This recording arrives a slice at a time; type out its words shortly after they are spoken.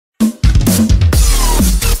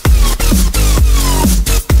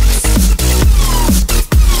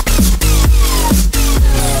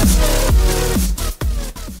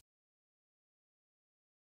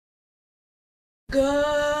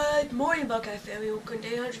family, welcome to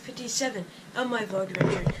day 157 of my vlog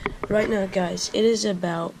adventure. Right now, guys, it is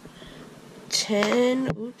about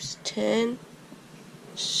 10, this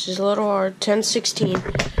is a little hard, 10:16,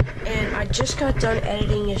 and I just got done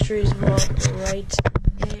editing yesterday's vlog right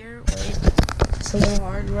there. Wait, it's a little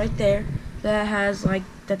hard, right there. That has, like,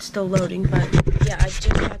 that's still loading, but yeah, I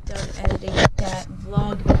just got done editing that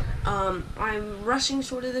vlog. I'm rushing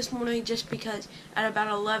sort of this morning just because at about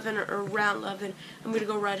 11 or around 11, I'm going to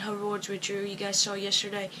go ride hoverboards with Drew. You guys saw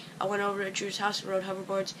yesterday, I went over to Drew's house and rode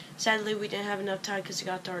hoverboards. Sadly, we didn't have enough time because it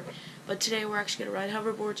got dark. But today, we're actually going to ride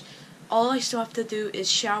hoverboards. All I still have to do is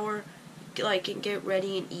shower, and get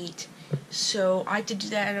ready and eat. So I have to do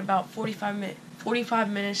that in about 45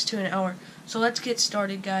 minutes to an hour. So let's get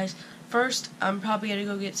started, guys. First, I'm probably going to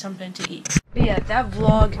go get something to eat. But yeah, that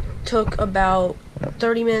vlog took about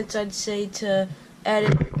 30 minutes, I'd say, to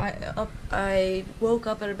edit. I woke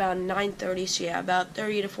up at about 9:30, so yeah, about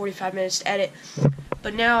 30 to 45 minutes to edit.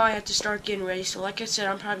 But now I have to start getting ready. So like I said,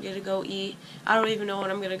 I'm probably going to go eat. I don't even know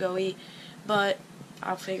what I'm going to go eat, but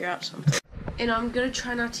I'll figure out something. And I'm going to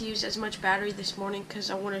try not to use as much battery this morning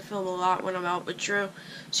because I want to film a lot when I'm out with Drew.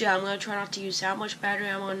 So yeah, I'm going to try not to use that much battery.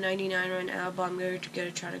 I'm on 99 right now, but I'm going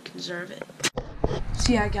to try to conserve it.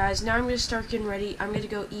 So yeah, guys, now I'm going to start getting ready. I'm going to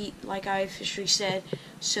go eat like I officially said.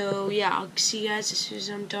 So yeah, I'll see you guys as soon as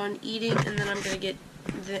I'm done eating, and then I'm going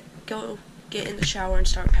to go get in the shower and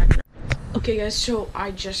start packing up. Okay, guys, so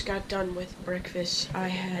I just got done with breakfast. I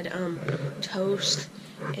had toast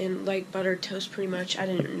and buttered toast pretty much. I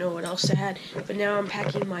didn't know what else I had, but now I'm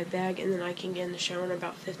packing my bag, and then I can get in the shower in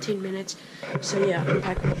about 15 minutes. So yeah, I'm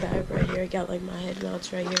packing my bag right here. I got my head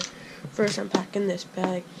mounts right here. First, I'm packing this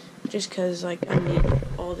bag just because I need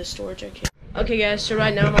all the storage I can. Okay, guys, so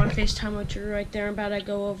right now I'm on FaceTime with Drew right there. I'm about to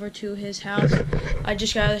go over to his house. I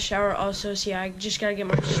just got out of the shower also, so yeah, I just gotta get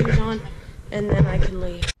my shoes on, and then I can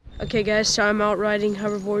leave. Okay, guys, so I'm out riding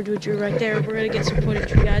hoverboard with Drew right there. We're gonna get some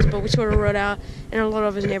footage for you guys, but we sort of rode out in a little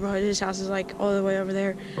of his neighborhood. His house is all the way over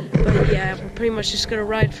there. But yeah, we're pretty much just gonna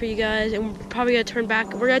ride for you guys, and we're probably gonna turn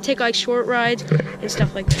back. We're gonna take short rides and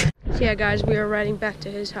stuff like that. So yeah, guys, we are riding back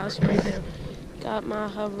to his house right now. Got my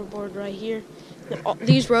hoverboard right here.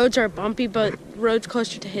 These roads are bumpy, but roads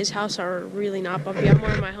closer to his house are really not bumpy. I'm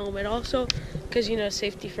wearing my helmet also, because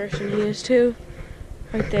safety first, and he is too.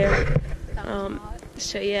 Right there.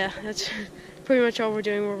 So yeah, that's pretty much all we're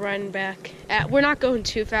doing. We're riding back. We're not going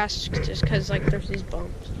too fast just because there's these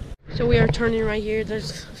bumps. So we are turning right here.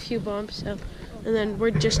 There's a few bumps, and then we're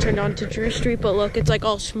just turned on to Drew Street. But look, it's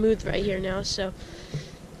all smooth right here now. So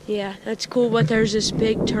yeah, that's cool. But there's this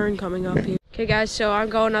big turn coming up here. Okay, guys. So I'm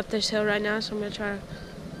going up this hill right now. So I'm gonna try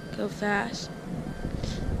to go fast.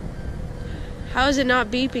 How is it not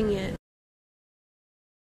beeping yet?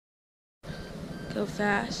 Go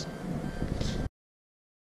fast.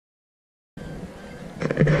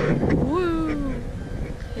 Woo!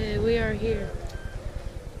 Okay, we are here.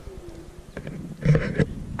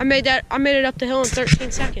 I made it up the hill in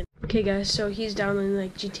 13 seconds. Okay, guys, so he's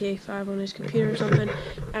downloading GTA 5 on his computer or something.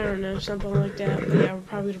 I don't know, something like that. But yeah, we're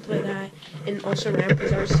probably gonna play that, and also ramp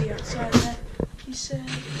his RC outside that. He said.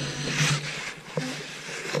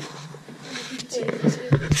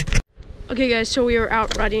 Okay, guys, so we are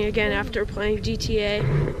out riding again after playing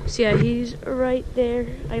GTA. So yeah, he's right there.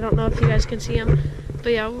 I don't know if you guys can see him.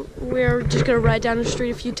 But yeah, we're just going to ride down the street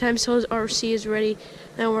a few times till his RC is ready.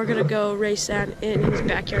 Then we're going to go race that in his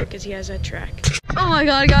backyard because he has that track. Oh my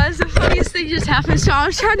god, guys, the funniest thing just happened. So I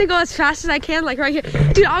was trying to go as fast as I can, right here.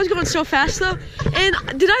 Dude, I was going so fast though. And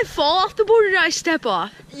did I fall off the board or did I step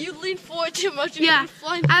off? You leaned forward too much. Yeah,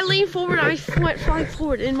 I leaned forward and I went flying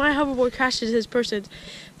forward. And my hoverboard crashed into this person's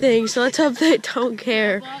thing. So let's hope they don't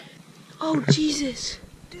care. Oh, Jesus.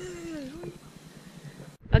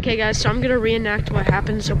 Okay, guys, so I'm gonna reenact what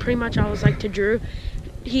happened. So pretty much I was to Drew.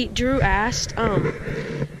 Drew asked,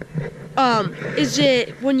 is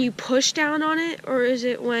it when you push down on it or is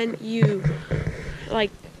it when you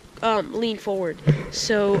lean forward?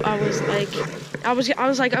 So I was like,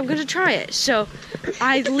 I'm gonna try it. So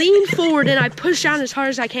I lean forward and I push down as hard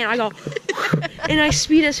as I can. I go and I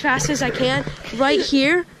speed as fast as I can. Right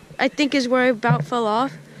here, I think is where I about fell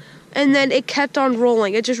off. And then it kept on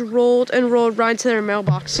rolling. It just rolled and rolled right into their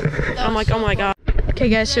mailbox. I'm like, oh my god. Okay,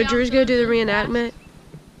 guys, so Drew's gonna do the reenactment.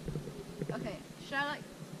 Okay,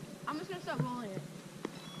 I'm just gonna start rolling it.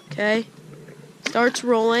 Okay. Starts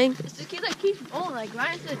rolling. It's the kid that keeps rolling,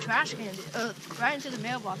 right into the trash can, right into the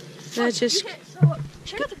mailbox. That's just. So,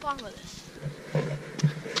 check out the bottom of this.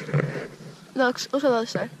 Look at the other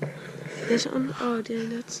side. This one? Oh,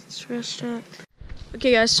 dang, that's stretched up.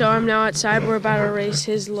 Okay, guys, so I'm now outside. We're about to race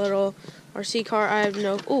his little RC car. I have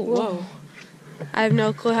no... Oh, whoa. I have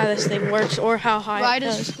no clue how this thing works or how high it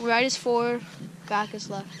goes. Right is forward, back is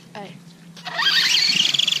left. Hey.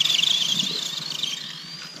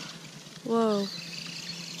 Whoa.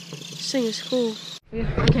 This thing is cool.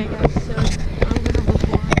 Okay, guys, so I'm gonna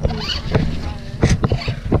record.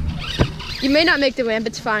 You may not make the ramp,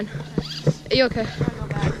 it's fine. Are you okay?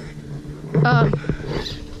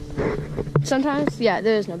 Sometimes, yeah,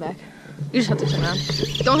 there is no back. You just have to turn around.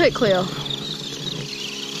 Don't hit Cleo.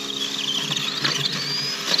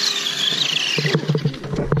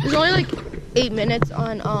 There's only like 8 minutes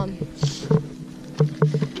on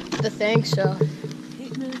the thing, so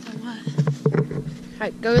 8 minutes on what?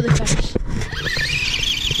 Alright, go really fast.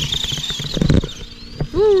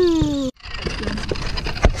 Woo!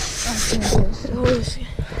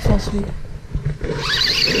 So sweet.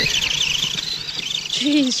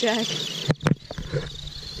 Jeez, Jack.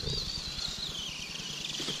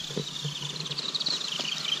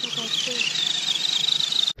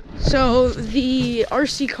 So the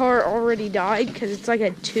RC car already died because it's like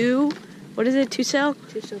a 2 cell?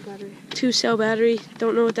 2-cell battery. 2-cell battery.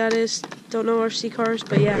 Don't know what that is. Don't know RC cars,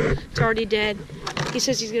 but yeah, it's already dead. He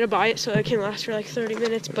says he's gonna buy it so it can last for like 30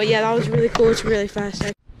 minutes. But yeah, that was really cool. It's really fast.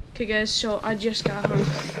 Okay guys, so I just got home,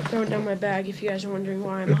 throwing down my bag. If you guys are wondering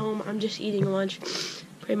why I'm home, I'm just eating lunch.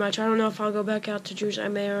 Pretty much. I don't know if I'll go back out to Drew's. I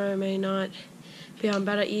may or I may not. But yeah, I'm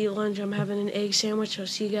about to eat lunch. I'm having an egg sandwich. I'll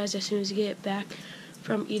see you guys as soon as I get back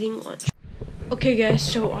from eating lunch. Okay guys,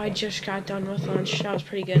 so I just got done with lunch. That was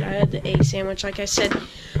pretty good. I had the egg sandwich, like I said.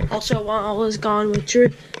 Also, while I was gone with Drew,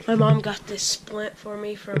 my mom got this splint for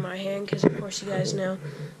me for my hand, because of course you guys know,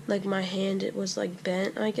 like my hand, it was like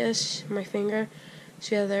bent, I guess, my finger.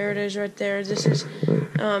 So yeah, there it is right there. This is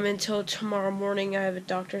until tomorrow morning. I have a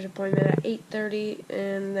doctor's appointment at 8:30,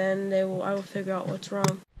 and then I will figure out what's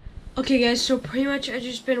wrong. Okay guys, so pretty much I've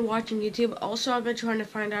just been watching YouTube. Also, I've been trying to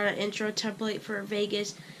find out an intro template for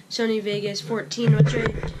Sony Vegas 14, which I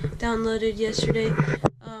downloaded yesterday.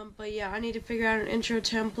 But yeah, I need to figure out an intro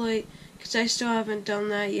template because I still haven't done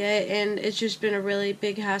that yet, and it's just been a really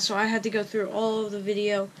big hassle. I had to go through all of the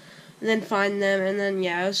video and then find them, and then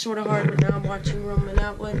yeah, it was sort of hard, but now I'm watching Roman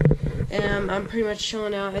Atwood, and I'm pretty much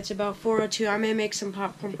chilling out. It's about 4:02. I may make some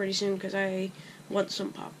popcorn pretty soon because I want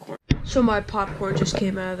some popcorn. So my popcorn just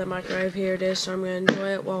came out of the microwave. Here it is, so I'm going to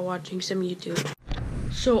enjoy it while watching some YouTube.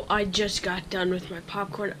 So I just got done with my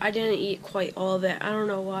popcorn. I didn't eat quite all of it. I don't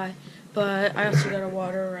know why, but I also got a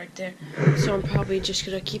water right there. So I'm probably just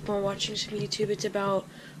going to keep on watching some YouTube. It's about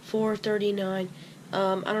 4:39.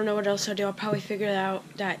 I don't know what else I'll do. I'll probably figure out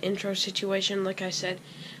that intro situation. Like I said,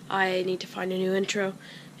 I need to find a new intro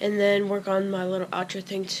and then work on my little outro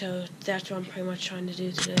thing. So that's what I'm pretty much trying to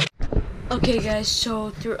do today. Okay guys, so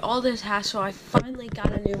through all this hassle, I finally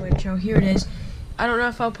got a new intro. Here it is. I don't know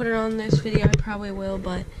if I'll put it on this video. I probably will,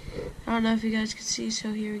 but I don't know if you guys can see.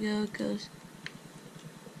 So here we go. It goes.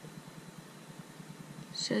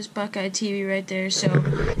 It says BuckeyeTV right there. So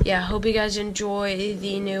yeah, hope you guys enjoy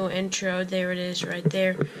the new intro. There it is right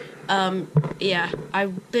there. Yeah,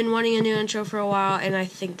 I've been wanting a new intro for a while, and I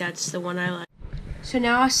think that's the one I like. So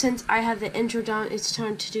now, since I have the intro done, it's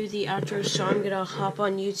time to do the outro, so I'm going to hop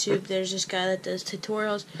on YouTube. There's this guy that does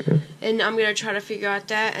tutorials, and I'm going to try to figure out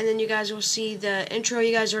that, and then you guys will see the intro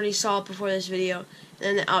you guys already saw before this video, and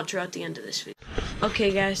then the outro at the end of this video.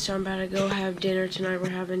 Okay guys, so I'm about to go have dinner tonight.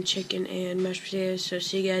 We're having chicken and mashed potatoes, so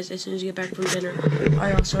see you guys as soon as you get back from dinner.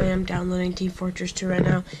 I also am downloading Team Fortress 2 right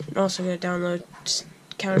now, and also going to download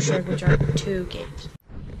Counter-Strike, which are 2 games.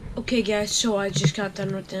 Okay guys, so I just got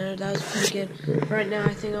done with dinner. That was pretty good. Right now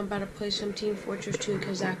I think I'm about to play some Team Fortress 2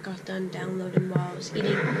 because that got done downloading while I was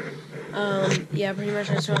eating. Yeah, pretty much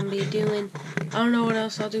that's what I'm going to be doing. I don't know what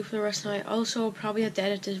else I'll do for the rest of the night. Also, I'll probably have to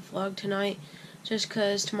edit this vlog tonight just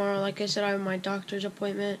because tomorrow, like I said, I have my doctor's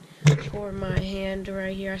appointment for my hand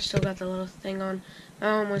right here. I still got the little thing on.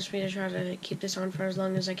 My mom wants me to try to keep this on for as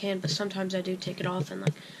long as I can, but sometimes I do take it off and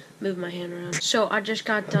like move my hand around. So I just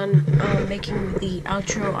got done making the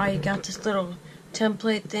outro. I got this little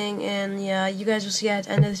template thing, and yeah, you guys will see at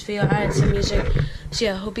the end of this video I added some music. So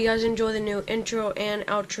yeah, hope you guys enjoy the new intro and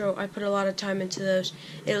outro. I put a lot of time into those.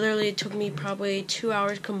 It literally took me probably 2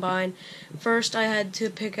 hours combined. First I had to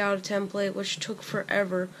pick out a template, which took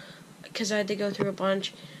forever because I had to go through a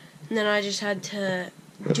bunch, and then I just had to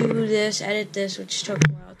do this, edit this, which took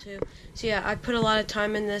a while too. So yeah, I put a lot of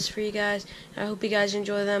time in this for you guys. I hope you guys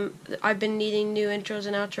enjoy them. I've been needing new intros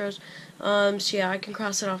and outros. So yeah, I can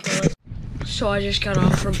cross it off my list. So I just got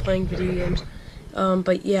off from playing video games.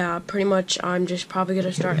 But yeah, pretty much I'm just probably going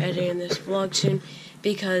to start editing this vlog soon.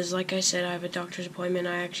 because, like I said, I have a doctor's appointment.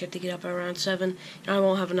 I actually have to get up at around 7, and I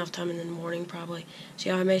won't have enough time in the morning probably. So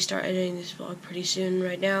yeah, I may start editing this vlog pretty soon.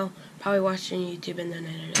 Right now, probably watch it on YouTube and then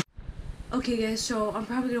edit it. Okay guys, so I'm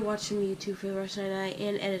probably going to watch some YouTube for the rest of the night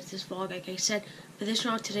and edit this vlog, like I said. But this is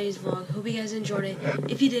not today's vlog. Hope you guys enjoyed it.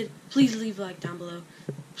 If you did, please leave a like down below.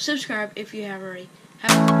 Subscribe if you haven't already.